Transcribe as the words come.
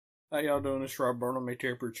How y'all doing? It's Rob Burnham,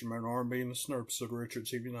 ATR Preacher Man R&B, and this is another episode of Retro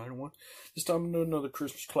TV 91. This time I'm doing another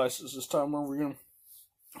Christmas classics. This time we're going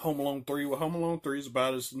Home Alone 3. What Home Alone 3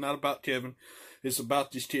 is not about Kevin. It's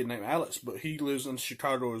about this kid named Alex, but he lives in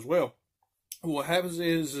Chicago as well. What happens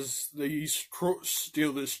is these crooks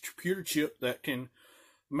steal this computer chip that can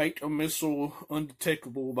make a missile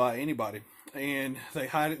undetectable by anybody. And they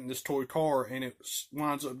hide it in this toy car, and it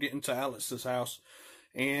winds up getting to Alex's house.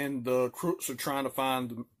 And the crooks are trying to find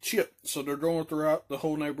the chip. So they're going throughout the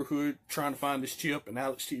whole neighborhood trying to find this chip, and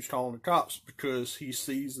Alex keeps calling the cops because he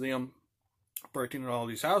sees them breaking into all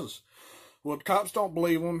these houses. Well, the cops don't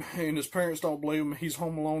believe him, and his parents don't believe him. He's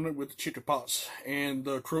home alone with the chicken pots, and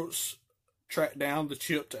the crooks track down the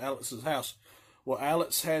chip to Alex's house. Well,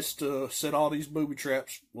 Alex has to set all these booby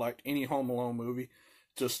traps, like any Home Alone movie,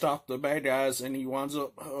 to stop the bad guys, and he winds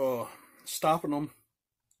up stopping them.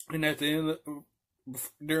 And at the end,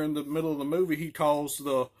 during the middle of the movie, he calls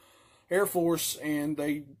the Air Force, and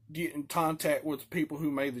they get in contact with the people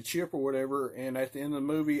who made the chip or whatever. And at the end of the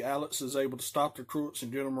movie, Alex is able to stop the crooks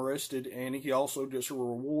and get them arrested, and he also gets a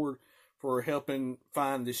reward for helping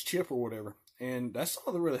find this chip or whatever. And that's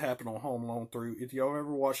all that really happened on Home Alone 3. If y'all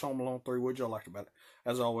ever watched Home Alone 3, what'd y'all like about it?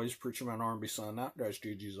 As always, Preacher Man R&B signing out. Guys,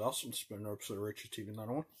 GG's awesome. It's been another episode of Retro TV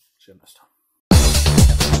 91. See you next time.